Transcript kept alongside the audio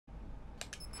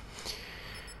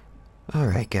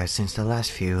Alright guys, since the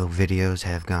last few videos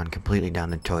have gone completely down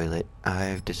the toilet,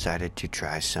 I've decided to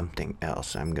try something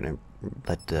else. I'm gonna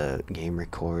let the game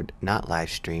record, not live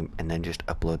stream, and then just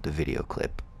upload the video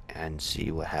clip and see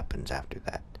what happens after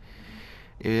that.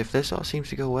 If this all seems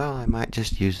to go well, I might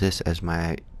just use this as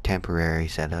my temporary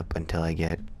setup until I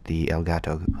get the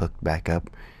Elgato hooked back up.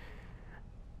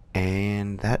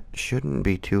 And that shouldn't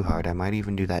be too hard. I might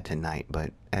even do that tonight,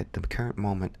 but at the current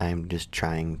moment I'm just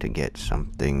trying to get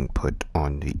something put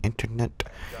on the internet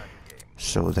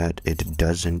so that it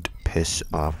doesn't piss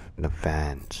off the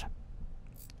fans.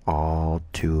 All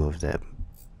two of them.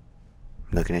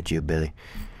 Looking at you, Billy.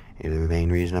 You're the main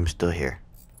reason I'm still here.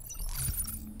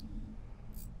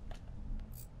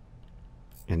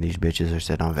 And these bitches are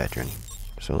set on veteran.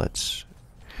 So let's...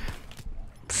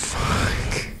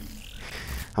 Fuck.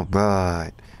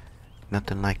 Alright.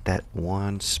 Nothing like that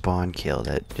one spawn kill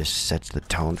that just sets the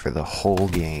tone for the whole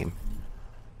game.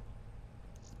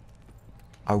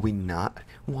 Are we not?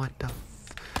 What the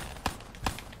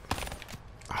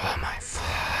Oh my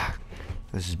fuck.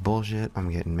 This is bullshit. I'm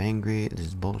getting angry. This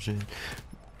is bullshit.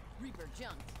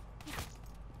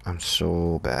 I'm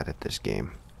so bad at this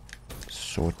game.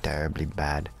 So terribly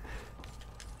bad.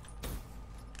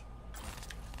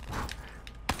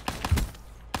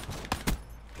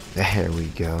 There we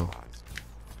go.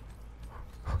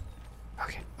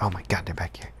 Okay. Oh my god, they're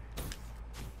back here.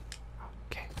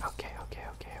 Okay. Come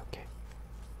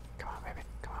on, baby.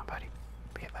 Come on, buddy.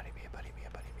 Be a buddy.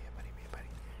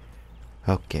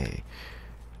 Okay.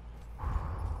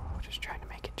 Just trying to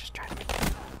make it.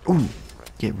 Ooh!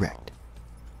 Get wrecked.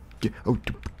 Oh.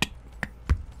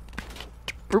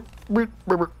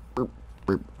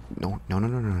 No.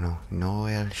 No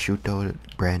el chuto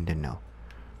Brandon, no.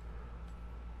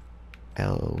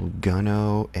 El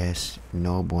Gano es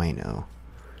no bueno.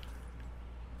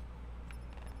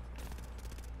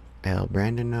 El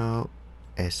Brandano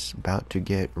is about to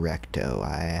get recto,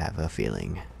 I have a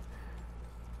feeling.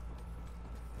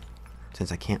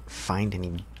 Since I can't find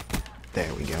any...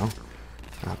 There we go.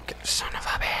 Okay, son of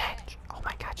a bitch. Oh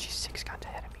my god, she's 6 guns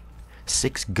ahead of me.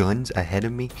 6 guns ahead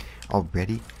of me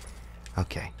already?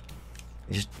 Okay.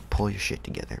 Just pull your shit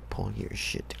together.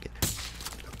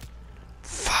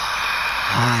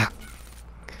 Fuck.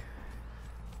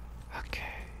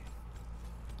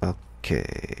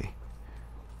 Okay.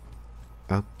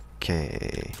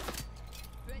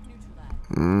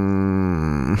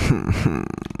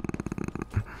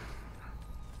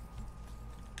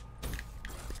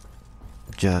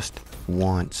 Just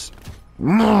once.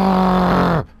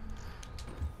 I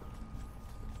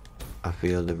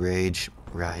feel the rage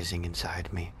rising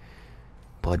inside me.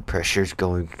 Blood pressure's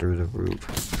going through the roof.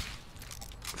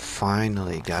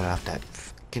 Finally got off that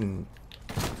fucking...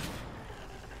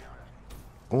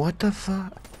 What the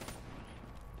fuck?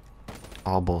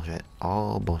 All bullshit.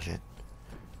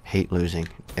 Hate losing.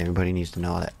 Everybody needs to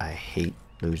know that I hate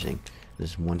losing.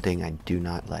 This is one thing I do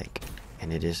not like,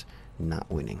 and it is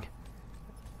not winning.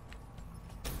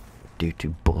 Due to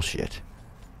bullshit.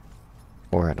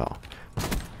 Or at all.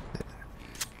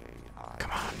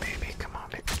 Come on, baby.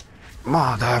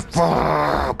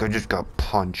 Motherfucker! I just got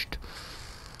punched.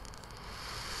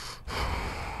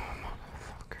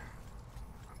 Motherfucker.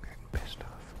 I'm getting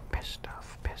pissed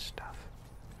off.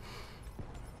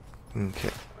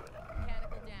 Okay.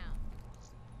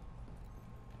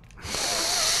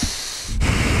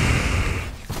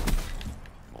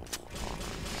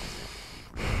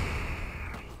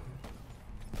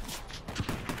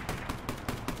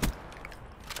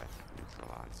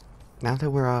 Now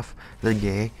that we're off the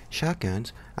gay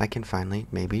shotguns, I can finally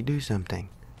maybe do something.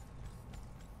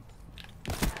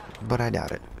 But I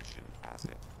doubt it.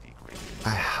 I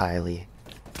highly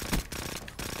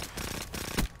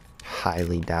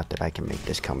doubt that I can make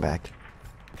this comeback.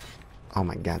 Oh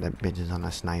my god, that bitch is on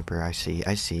a sniper. I see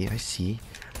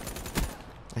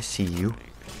you.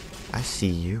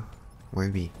 Where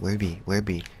be?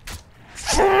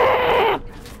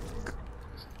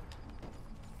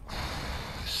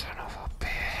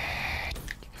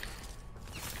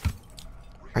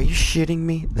 Are you shitting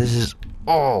me? This is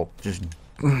all just...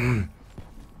 I'm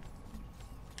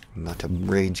about to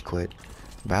rage quit.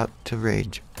 About to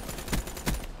rage.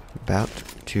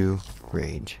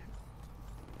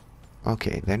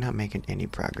 Okay, they're not making any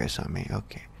progress on me.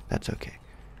 Okay, that's okay.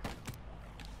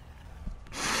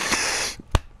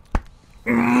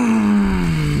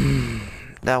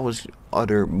 That was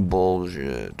utter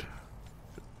bullshit.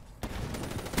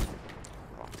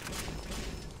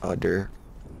 Utter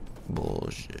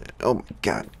bullshit. Oh my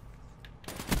god.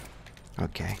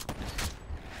 Okay.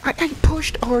 I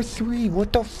pushed R3.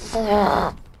 What the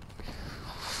fuck?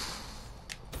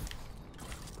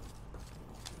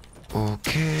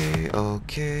 Okay,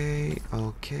 okay,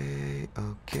 okay,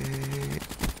 okay,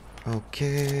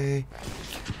 okay,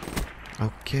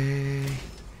 okay.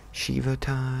 Shiva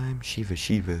time, Shiva,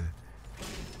 Shiva.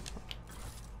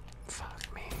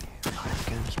 Fuck me. 5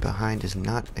 guns behind is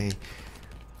not a...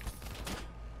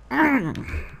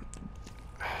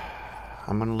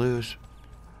 I'm gonna lose.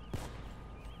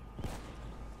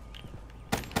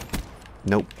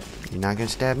 Nope, you're not gonna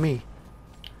stab me.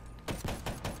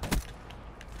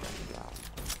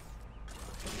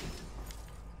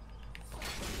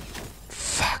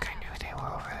 Fuck, I knew they were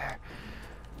over there.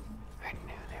 I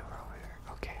knew they were over there.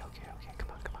 Okay, okay, okay, come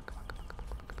on, come on, come on, come on, come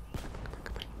on,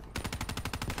 come on, come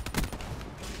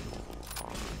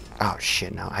on. Oh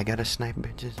shit, now I gotta snipe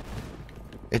bitches.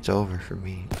 It's over for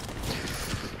me.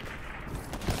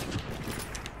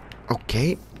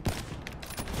 Okay.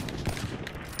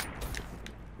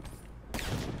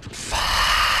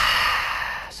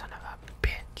 Son of a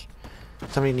bitch.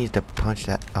 Somebody needs to punch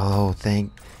that. Oh,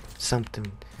 thank something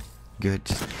good.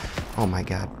 Oh my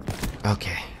god.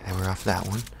 Okay, then we're off that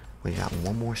one. We got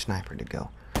one more sniper to go.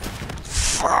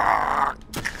 Fuck!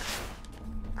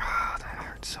 Oh, that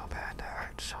hurts so bad. That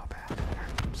hurts so bad. That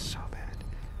hurts so bad.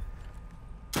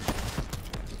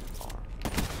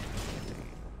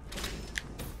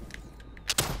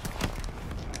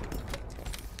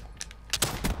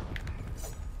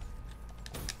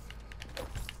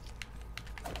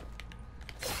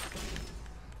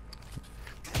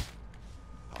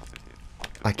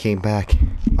 I came back.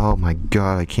 Oh my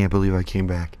god, I can't believe I came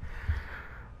back.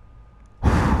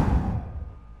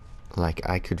 Like,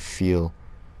 I could feel,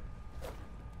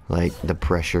 like, the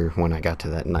pressure when I got to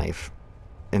that knife.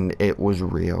 And it was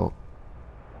real.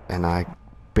 And I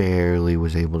barely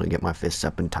was able to get my fists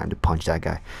up in time to punch that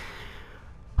guy.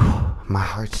 My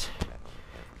heart's...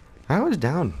 I was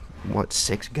down, what,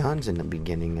 6 guns in the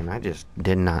beginning, and I just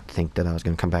did not think that I was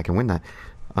going to come back and win that.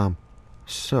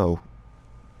 So...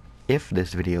 if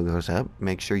this video goes up,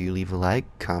 make sure you leave a like,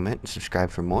 comment, and subscribe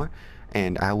for more.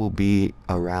 And I will be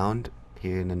around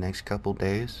here in the next couple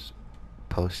days,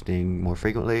 posting more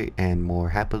frequently and more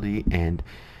happily and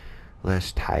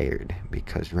less tired.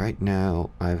 Because right now,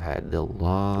 I've had the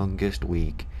longest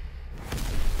week.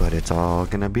 But it's all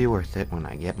gonna be worth it when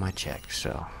I get my check.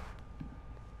 So,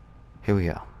 here we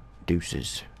go.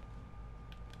 Deuces.